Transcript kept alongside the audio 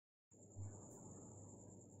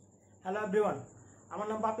Hello everyone, আমার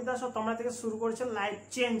নাম বাপি দাস ও তোমরা থেকে শুরু করেছে লাইফ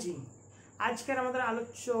চেঞ্জিং। আজকের আমাদের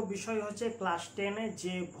আলোচ্য বিষয় হচ্ছে ক্লাস 10-এ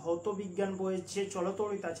যে ভৌত বিজ্ঞান বইয়ের যে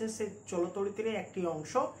চলতড়িৎ আছে সেই চলতড়িতের একটি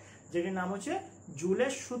অংশ যেটির নাম হচ্ছে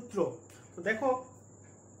জুলের সূত্র। তো দেখো,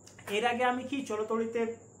 এর আগে আমি কি চলতড়িতের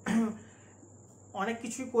অনেক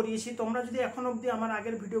কিছুই করিয়েছি। তোমরা যদি এখন অবধি আমার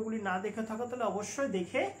আগের ভিডিওগুলি না দেখে থাকো তাহলে অবশ্যই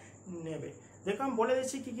দেখে নেবে। দেখো, আমি বলে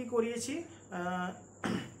দিচ্ছি কি কি করিয়েছি।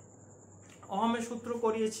 অহমের সূত্র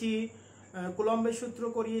করিয়েছি, কুলম্বের সূত্র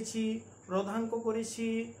করিয়েছি, রোধাঙ্ক করেছি,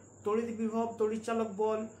 তড়িৎ বিভব, তড়িৎচালক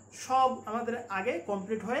বল সব আমাদের আগে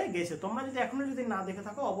কমপ্লিট হয়ে গেছে। তোমরা যদি এখনো না দেখে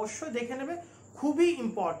থাকো অবশ্যই দেখে নেবে, খুবই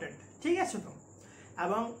ইম্পর্টেন্ট, ঠিক আছে? তো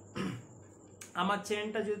এবং আমার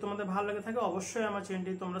চ্যানেলটা যদি তোমাদের ভালো লেগে থাকে অবশ্যই আমার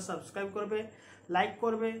চ্যানেলটি তোমরা সাবস্ক্রাইব করবে, লাইক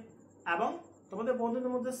করবে এবং তোমাদের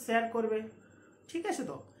বন্ধুদের মধ্যে শেয়ার করবে, ঠিক আছে?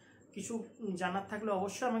 তো কিছু জানার থাকলে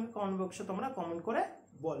অবশ্যই আমাকে কমেন্ট বক্সে তোমরা কমেন্ট করে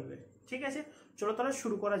বলবে, ঠিক আছে? চলো তাহলে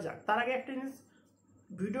শুরু করা যাক। তার আগে একটা জিনিস,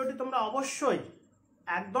 ভিডিওটি তোমরা অবশ্যই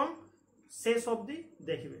একদম শেষ অবধি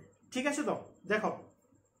দেখবে, ঠিক আছে? তো দেখো,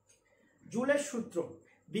 জুলের সূত্র।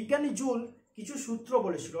 বিজ্ঞানী জুল কিছু সূত্র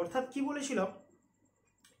বলেছিল, অর্থাৎ কি বলেছিল,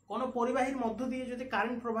 কোনো পরিবাহীর মধ্য দিয়ে যদি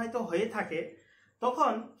কারেন্ট প্রবাহিত হয়ে থাকে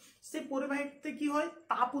তখন সেই পরিবাহীতে কি হয়,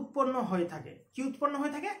 তাপ উৎপন্ন হয়ে থাকে। কি উৎপন্ন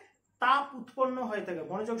হয়ে থাকে? তাপ উৎপন্ন হয়ে থাকে।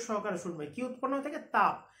 মনোযোগ সহকারে শুনবে, কি উৎপন্ন হয়ে থাকে?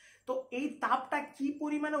 তাপ। তো এই তাপটা কি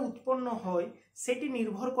পরিমাণে উৎপন্ন হয় সেটি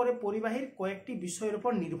নির্ভর করে পরিবাহীর কয়েকটি বিষয়ের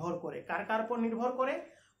উপর নির্ভর করে। কার কার উপর নির্ভর করে?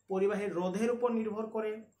 পরিবাহীর রোধের উপর নির্ভর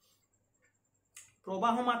করে,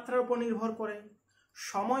 প্রবাহ মাত্রার উপর নির্ভর করে,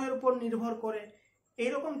 সময়ের উপর নির্ভর করে,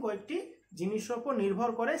 এইরকম কয়েকটি জিনিসের উপর নির্ভর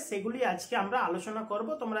করে। সেগুলি আজকে আমরা আলোচনা করব।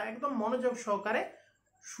 তোমরা একদম মনোযোগ সহকারে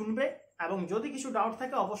শুনবে এবং যদি কিছু ডাউট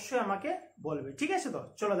থাকে অবশ্যই আমাকে বলবে, ঠিক আছে? তো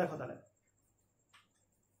চলো দেখো তাহলে।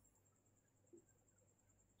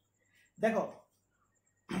 দেখো,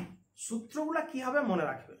 সূত্রগুলা কিভাবে মনে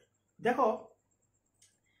রাখবে। দেখো,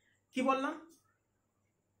 কি বললাম,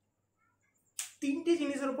 তিনটি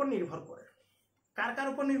জিনিসের উপর নির্ভর করে। কার কার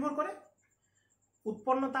উপর নির্ভর করে?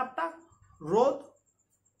 উৎপন্ন তাপটা, রোধ,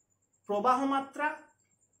 প্রবাহ মাত্রা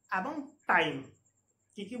এবং টাইম।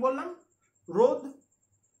 কি কি বললাম? রোধ,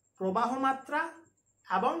 প্রবাহ মাত্রা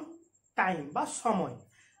এবং টাইম বা সময়।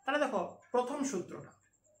 তাহলে দেখো, প্রথম সূত্রটা,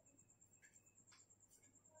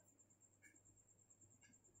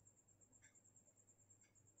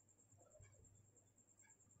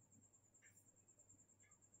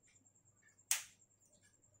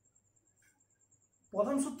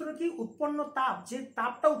 প্রথম সূত্র কি? উৎপন্ন তাপ, যে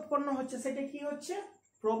তাপটা উৎপন্ন হচ্ছে সেটা কি হচ্ছে?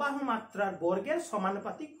 প্রবাহ মাত্রার বর্গের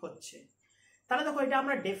সমানুপাতিক হচ্ছে। তাহলে দেখো, এটা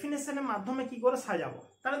আমরা ডেফিনেশনের মাধ্যমে কি করে সাজাবো।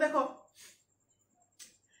 তাহলে দেখো,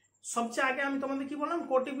 সবচেয়ে আগে আমি তোমাদের কি বললাম,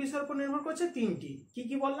 কোটি বিষয়ের উপর নির্ভর করছে তিনটি। কি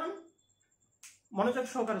কি বললাম? মনোযোগ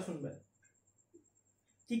সহকারে শুনবে।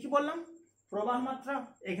 কি কি বললাম? প্রবাহ মাত্রা,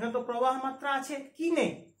 এখানে তো প্রবাহ মাত্রা আছে। কি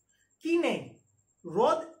নেই? কি নেই?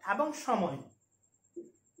 রোধ এবং সময়।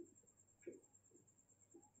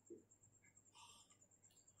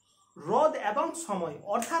 রোধ এবং সময়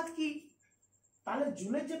অর্থাৎ কি? তাহলে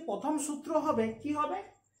জুলের যে প্রথম সূত্র হবে, কি হবে?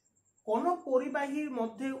 কোন পরিবাহীর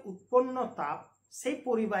মধ্যে উৎপন্ন তাপ সেই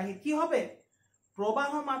পরিবাহী কি হবে?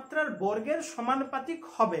 প্রবাহ মাত্রার বর্গের সমানুপাতিক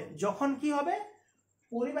হবে। যখন কি হবে?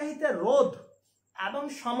 পরিবাহীতে রোধ এবং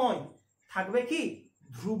সময় থাকবে কি?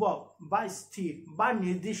 ধ্রুবক বা স্থির বা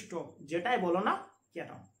নির্দিষ্ট, যেটাই বলো না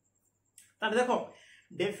কেন। তাহলে দেখো,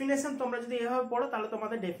 ডেফিনেশন তোমরা যদি এভাবে পড়ো তাহলে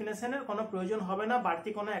তোমাদের ডেফিনেশনের কোনো প্রয়োজন হবে না, বাড়তি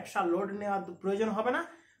কোনো এক্সট্রা লোড নেওয়ার প্রয়োজন হবে না,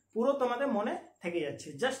 পুরো তোমাদের মনে থেকে যাচ্ছে।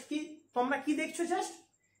 জাস্ট কি তোমরা কি দেখছো? Just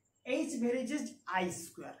h ভেরিজেস I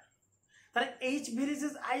square. তাহলে h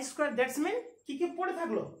ভেরিজেস I square, that's mean কি কি পড়ে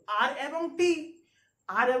থাকলো? r এবং t।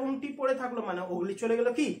 r এবং t পড়ে থাকলো মানে ওগুলি চলে গেল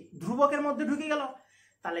কি? ধ্রুবকের মধ্যে ঢুকে গেল।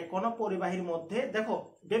 তাহলে কোন পরিবাহীর মধ্যে, দেখো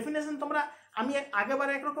ডেফিনেশন তোমরা, আমি আগেবার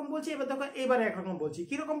একরকম বলছি, এবার দেখো এইবারে একরকম বলছি।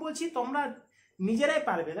 কিরকম বলছি তোমরা নিজেরাই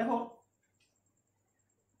পারবে। দেখো,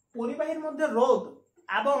 পরিবাহীর মধ্যে রোধ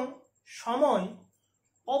এবং সময়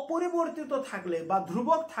অপরিবর্তিত থাকলে বা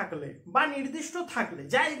ধ্রুবক থাকলে বা নির্দিষ্ট থাকলে,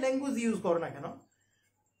 যাই ল্যাঙ্গুয়েজ ইউজ করো না কেন,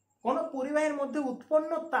 কোন পরিবাহীর মধ্যে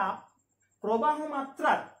উৎপন্ন তাপ প্রবাহ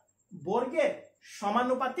মাত্রার বর্গের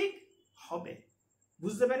সমানুপাতিক হবে।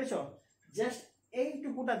 বুঝতে পেরেছ? জাস্ট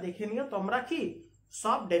এইটুকুটা দেখে নিও, তোমরা কি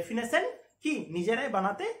সব ডেফিনেশন কি নিজেরাই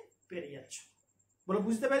বানাতে পেরে যাচ্ছ। বলো,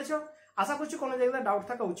 বুঝতে পেরেছ? আশা করছি কোনো জায়গায় ডাউট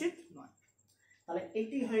থাকা উচিত নয়। তাহলে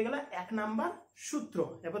এটি হয়ে গেল 1 নাম্বার সূত্র।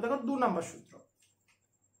 এবার দেখো 2 নাম্বার সূত্র।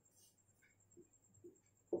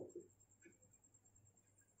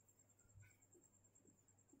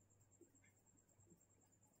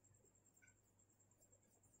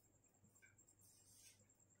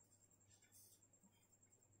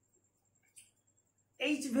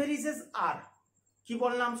 h ভেরিজেস r। কি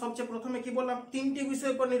বললাম, সবচেয়ে প্রথমে কি বললাম, তিনটি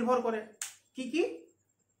বিষয়ের উপর নির্ভর করে। কি কি?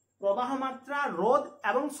 প্রবাহ মাত্রা, রোধ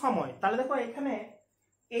এবং সময়। তাহলে দেখো এখানে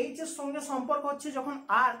এইচ এর সঙ্গে সম্পর্ক হচ্ছে যখন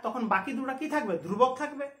আর, তখন বাকি দুটো কি থাকবে? ধ্রুবক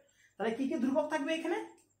থাকবে। তাহলে কি কি ধ্রুবক থাকবে এখানে?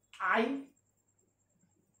 আই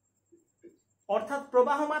অর্থাৎ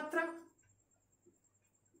প্রবাহ মাত্রা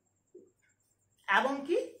এবং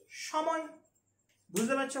কি সময়।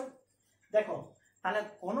 বুঝতে পারছো? দেখো তাহলে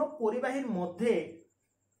কোন পরিবাহীর মধ্যে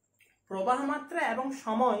প্রবাহ মাত্রা এবং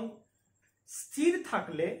সময় স্থির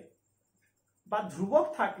থাকলে বা ধ্রুবক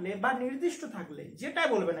থাকলে বা নির্দিষ্ট থাকলে, যেটাই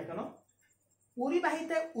বলবে না কেন,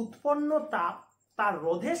 পরিবাহীতে উৎপন্ন তাপ তার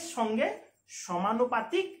রোধের সঙ্গে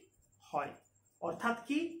সমানুপাতিক হয়। অর্থাৎ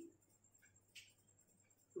কি?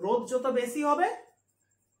 রোধ যত বেশি হবে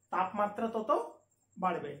তাপমাত্রা তত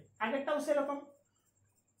বাড়বে। আগেরটাও সেরকম,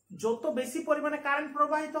 যত বেশি পরিমাণে কারেন্ট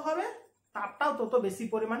প্রবাহিত হবে তাপটাও তত বেশি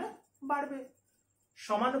পরিমাণে বাড়বে।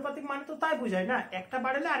 সমানুপাতিক মানে তো তাই বুঝায় না, একটা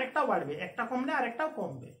বাড়লে আরেকটাও বাড়বে, একটা কমলে আরেকটাও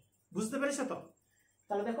কমবে। বুঝতে পেরেছো তো?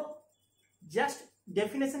 তাহলে দেখো জাস্ট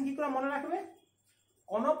ডেফিনেশন কি করে মনে রাখবে?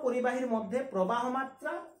 কোন পরিবাহীর মধ্যে প্রবাহ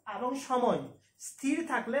মাত্রা এবং সময় স্থির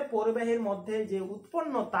থাকলে পরিবাহীর মধ্যে যে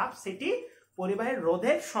উৎপন্ন তাপ সেটি পরিবাহীর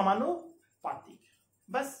রোধের সমানুপাতিক।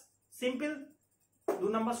 বাস, সিম্পল, 2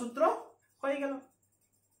 নম্বর সূত্র হয়ে গেল।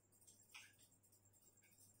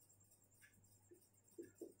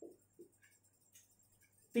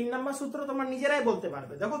 তিন নম্বর সূত্র তোমরা নিজেরাই বলতে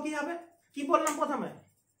পারবে। দেখো কি হবে, কি বললাম প্রথমে,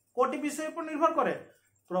 কোটি বিষয়ের উপর নির্ভর করে?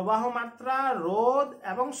 প্রবাহ মাত্রা, রোধ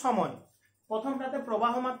এবং সময়। প্রথমটাতে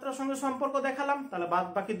প্রবাহ মাত্রার সঙ্গে সম্পর্ক দেখালাম, তাহলে বাদ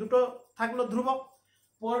বাকি দুটো থাকলো ধ্রুবক।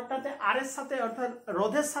 পরেরটাতে আর এর সাথে অর্থাৎ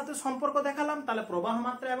রোধের সাথে সম্পর্ক দেখালাম, তাহলে প্রবাহ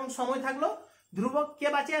মাত্রা এবং সময় থাকলো ধ্রুবক। কে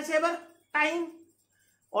বাঁচে আছে এবার? টাইম।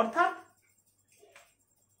 অর্থাৎ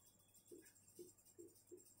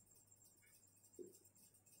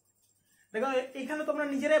দেখো এখানে তোমরা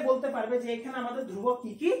নিজেরাই বলতে পারবে যে এখানে আমাদের ধ্রুবক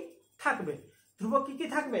কি কি থাকবে। ধ্রুবক কি কি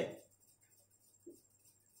থাকবে?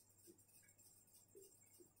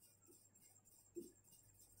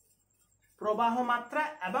 প্রবাহ মাত্রা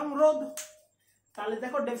এবং রোধ। তাহলে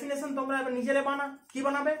দেখো ডেফিনেশন তোমরা এবার নিজেরাই কি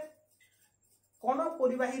বানাবে? কোন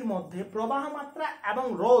পরিবাহীর মধ্যে প্রবাহ মাত্রা এবং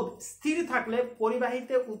রোধ স্থির থাকলে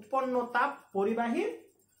পরিবাহীতে উৎপন্ন তাপ পরিবাহীর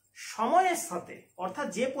সময়ের সাথে, অর্থাৎ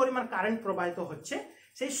যে পরিমাণ কারেন্ট প্রবাহিত হচ্ছে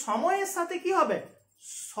সেই সময়ের সাথে কি হবে?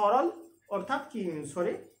 সরল, অর্থাৎ কি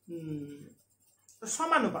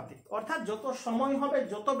সমানুপাতিক। অর্থাৎ যত সময় হবে,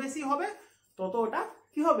 যত বেশি হবে, তত ওটা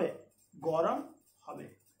কি হবে? গরম হবে।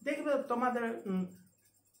 দেখবে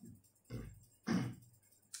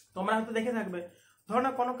তোমরা হয়তো দেখে থাকবে, ধরো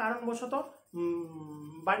না কোনো কারণবশত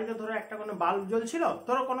বাড়িতে ধরো একটা কোনো বাল্ব জ্বলছিল,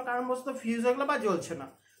 ধরো কোনো কারণবশত ফিউজ হয়ে গেলো বা জ্বলছে না।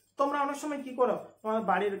 তোমরা অনেক সময় কি করো, তোমার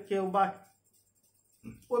বাড়ির কেউ বা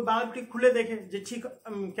ওই বাল্বটি খুলে দেখে যে ঠিক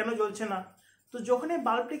কেন জ্বলছে না। তো যখন এই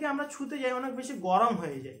বাল্বটিকে আমরা ছুতে যাই অনেক বেশি গরম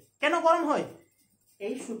হয়ে যায়। কেন গরম হয়?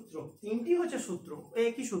 এই সূত্র, তিনটি হচ্ছে সূত্র,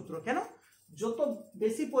 একই সূত্র। কেন? যত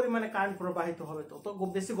বেশি পরিমাণে কারেন্ট প্রবাহিত হবে তত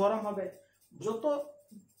বেশি গরম হবে, যত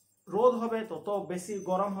রোধ হবে তত বেশি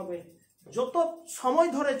গরম হবে, যত সময়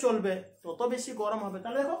ধরে চলবে তত বেশি গরম হবে।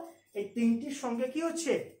 তাহলে দেখো এই তিনটির সঙ্গে কি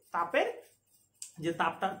হচ্ছে? তাপের যে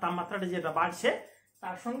তাপমাত্রাটা যেটা বাড়ছে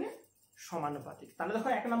তার সঙ্গে সমানুপাতিক। তাহলে দেখো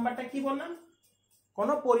এক নাম্বারটা কি বললাম? কোন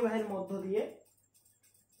পরিবাহীর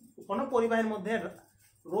মধ্যে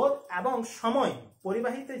রোধ এবং সময়,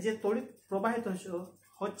 পরিবাহীতে যে তড়িৎ প্রবাহিত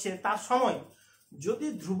হচ্ছে তার সময় যদি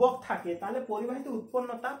ধ্রুবক থাকে তাহলে পরিবাহীতে উৎপন্ন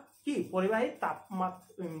তাপ কি? পরিবাহীর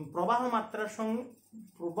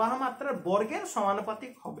প্রবাহ মাত্রার বর্গের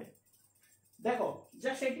সমানুপাতিক হবে। দেখো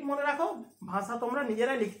যা সেটি মনে রাখো, ভাষা তোমরা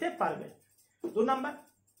নিজেরাই লিখতে পারবে। 2 নাম্বার,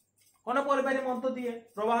 কোন পরিবাহীর মধ্য দিয়ে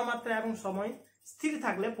প্রবাহ মাত্রা এবং সময় স্থির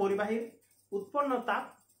থাকলে পরিবাহীর উৎপন্ন তাপ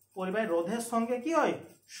পরিবাহীর রোধের সঙ্গে কি হয়?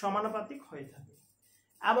 সমানুপাতিক হয়ে থাকে।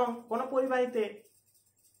 এবং কোন পরিবাহীতে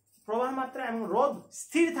প্রবাহ মাত্রা এবং রোধ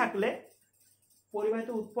স্থির থাকলে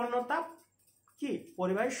পরিবাহীতে উৎপন্ন তাপ কি?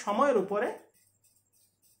 পরিবাহীর সময়ের উপরে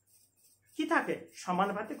কি থাকে?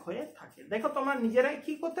 সমানুপাতিক হয়ে থাকে। দেখো তোমরা নিজেরাই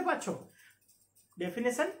কি করতে পারছো?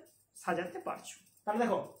 ডেফিনেশন সাজাতে পারছো। তাহলে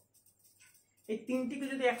দেখো এই তিনটিকে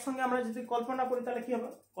যদি একসঙ্গে আমরা যদি কল্পনা করি তাহলে কি হবে?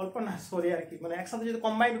 মানে একসাথে যদি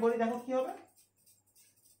কম্বাইন করি দেখো কি হবে?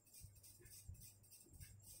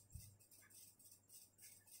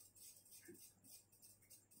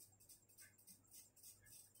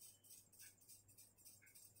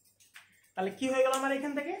 তাহলে কি হয়ে গেল আমার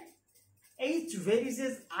এখান থেকে? H varies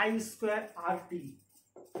I square RT।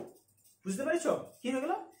 বুঝতে পেরেছো কি হয়ে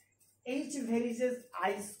গেল? H varies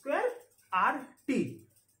I square RT।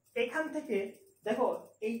 এখান থেকে দেখো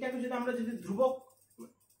এইটাকে যদি আমরা ধ্রুবক,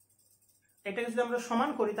 এটাকে যদি আমরা সমান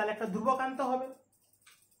করি তাহলে একটা ধ্রুবক আনতে হবে।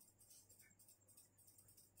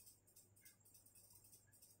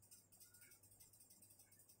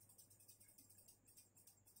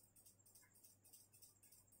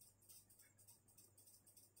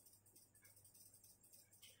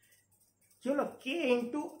 কি হলো কে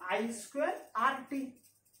ইন্টু আই স্কোয়ার আর টি,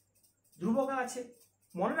 ধ্রুবক আছে।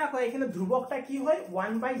 মনে রাখো এখানে ধ্রুবকটা কি হয়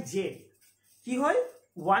 1/j, কি হয়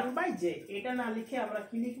 1/j। এটা না লিখে আমরা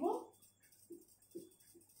কি লিখবো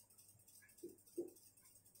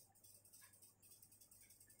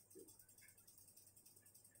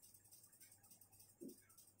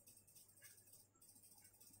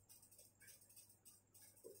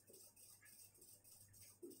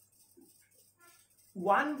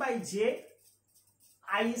 1/j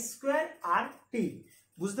আই স্কোয়ার আর টি।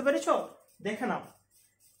 বুঝতে পেরেছো? দেখে নাও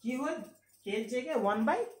কি হয় কে এর জায়গায়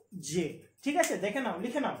 1/j। ঠিক আছে, দেখে নাও,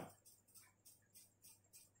 লিখে নাও।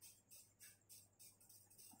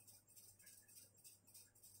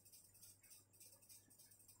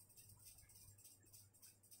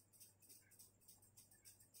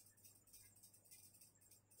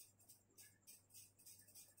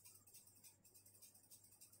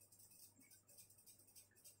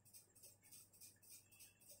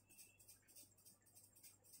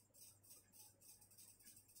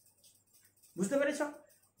 বুঝতে পেরেছো?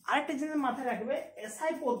 আরেকটা জিনিস মাথায় রাখবে,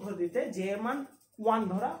 এসআই পদ্ধতিতে জে এর মান 1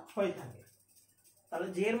 ধরা হয়ে থাকে। তাহলে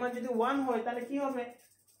জে এর মান যদি 1 হয় তাহলে কি হবে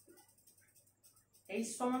এইচ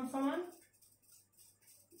সমান সমান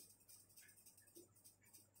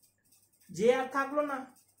জে আর থাকলো না,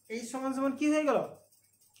 এইচ সমান সমান কি হয়ে গেল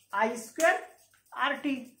I square R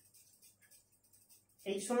T.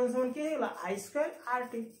 H সমান সমান কি হয়ে গেল আই স্কোয়ার আর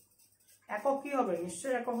টি। একক কি হবে?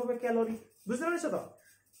 নিশ্চয়ই একক হবে ক্যালোরি। বুঝতে পেরেছো তো?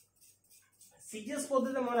 সিজিএস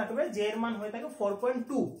পদ্ধতিতে মনে রাখবে জে এর মান হয়ে থাকে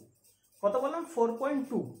 4.2। কত বললাম?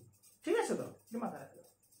 4.2। ঠিক আছে তো? মাথায় রাখবে।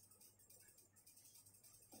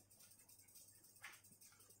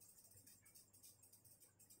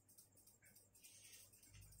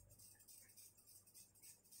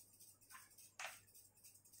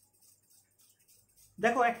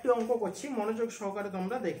 দেখো একটি অঙ্ক করছি, মনোযোগ সহকারে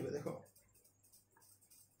তোমরা দেখবে। দেখো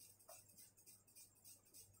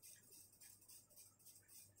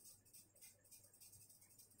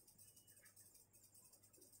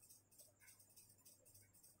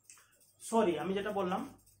সরি আমি যেটা বললাম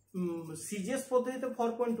সিজিএস পদ্ধতিতে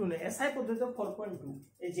 4.2 নেই, এসআই পদ্ধতিতে 4.2।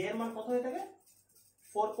 এই জে এর মান কত হয়ে থাকে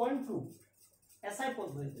 4.2 এসআই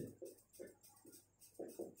পদ্ধতিতে।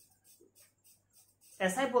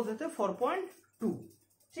 এসআই পদ্ধতিতে 4.2।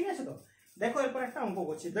 ঠিক আছে তো? দেখো এরপর একটা অঙ্ক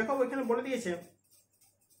করছি। দেখো এখানে বলে দিয়েছে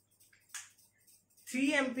 3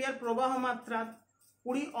 অ্যাম্পিয়ার প্রবাহ মাত্রা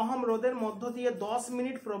 20 ওহম রোধের মধ্য দিয়ে 10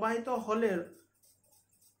 মিনিট প্রবাহিত হলে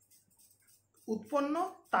উৎপন্ন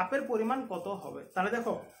তাপের পরিমাণ কত হবে। তাহলে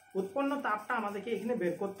দেখো উৎপন্ন তাপটা আমাদেরকে এখানে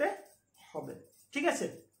বের করতে হবে। ঠিক আছে?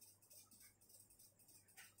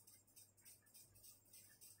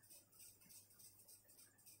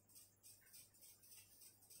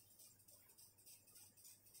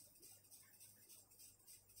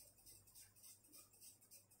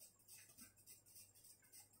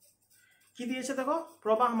 কি দিয়েছে দেখো,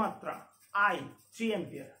 প্রবাহ মাত্রা আই 3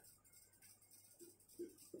 অ্যাম্পিয়ার,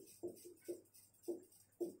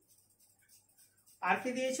 আর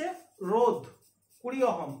কি দিয়েছে রোধ 20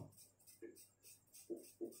 ওহম,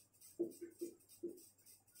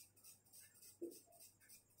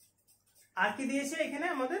 আর কি দিয়েছে এখানে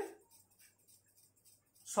আমাদের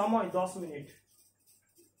সময় 10 মিনিট।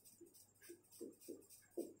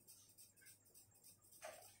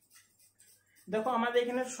 দেখো আমাদের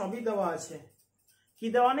এখানে সবই দেওয়া আছে, কি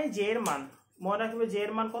দেওয়া নেই জে এর মান। মনে রাখবে জে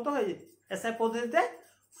এর মান কত হয় এসআই পদ্ধতিতে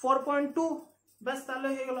 4.2। ব্যাস তাহলে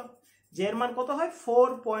হয়ে গেল। জে এর মান কত হয়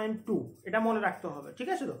 4.2, এটা মনে রাখতে হবে। ঠিক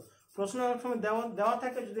আছে তো? প্রশ্ন অনেক সময় দেওয়া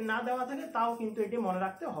থাকে, যদি না দেওয়া থাকে তাও কিন্তু এটি মনে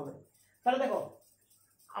রাখতে হবে। তাহলে দেখো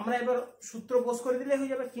আমরা এবার সূত্র পোষ করে দিলে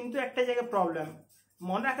হয়ে যাবে, কিন্তু একটা জায়গায় প্রবলেম।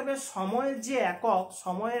 মনে রাখবে সময়ের যে একক,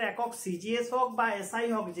 সময়ের একক সিজিএস হোক বা এসআই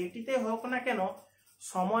হোক, যেটিতে হোক না কেন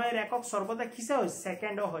সময়ের একক সর্বদা কিসে হয়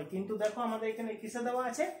সেকেন্ডও হয়। কিন্তু দেখো আমাদের এখানে কিসে দেওয়া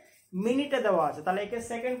আছে মিনিটে দেওয়া আছে। তাহলে একে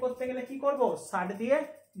সেকেন্ড করতে গেলে কি করব 60 দিয়ে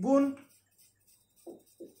গুণ।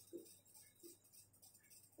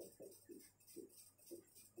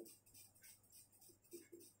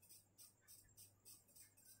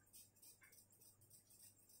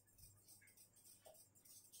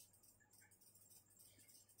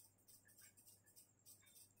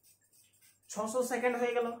 ছশো সেকেন্ড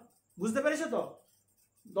হয়ে গেল। বুঝতে পেরেছো তো?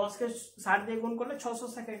 10 কে 60 দিয়ে গুণ করলে 600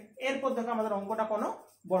 সেকেন্ড। এরপর দেখো আমাদের অঙ্কটা কোনো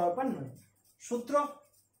বড় ব্যাপার নয়। সূত্র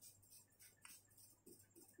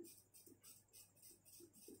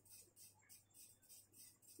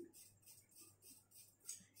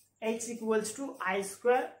H equals to I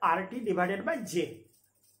square RT divided by J।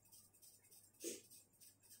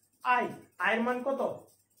 I এর মান কত?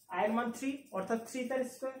 I এর মান 3, অর্থাৎ 3 তার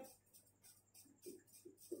square.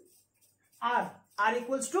 R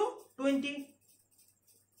equals to 20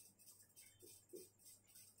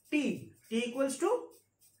 t equals to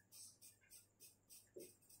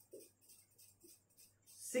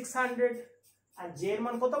 600 R j এর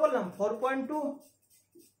মান কত বললাম 4.2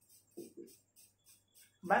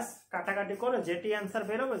 বাস কাটাকাটি করো যেটি आंसर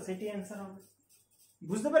বের হবে সেটি आंसर হবে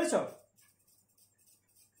বুঝতে পেরেছো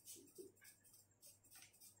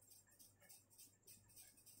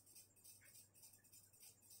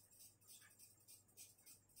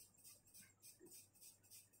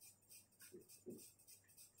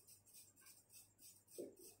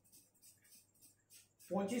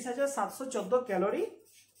পঁচিশ 714 ক্যালোরি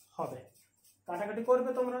হবে কাটাকাটি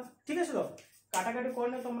করবে তোমরা ঠিক আছে তো কাটাকাটি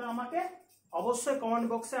করলে তোমরা আমাকে অবশ্যই কমেন্ট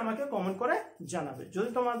বক্সে আমাকে কমেন্ট করে জানাবে যদি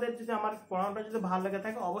তোমাদের যদি আমার পড়ানোটা যদি ভালো লাগে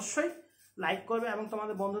থাকে অবশ্যই লাইক করবে এবং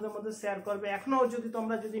তোমাদের বন্ধুদের মধ্যে শেয়ার করবে এখনো যদি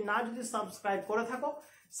তোমরা যদি সাবস্ক্রাইব করে থাকো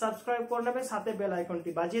সাবস্ক্রাইব করে নেবে সাথে বেল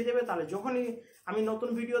আইকনটি বাজিয়ে দেবে তাহলে যখনই আমি নতুন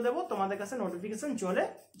ভিডিও দেব তোমাদের কাছে নোটিফিকেশন চলে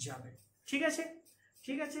যাবে ঠিক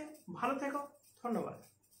আছে ভালো থেকো ধন্যবাদ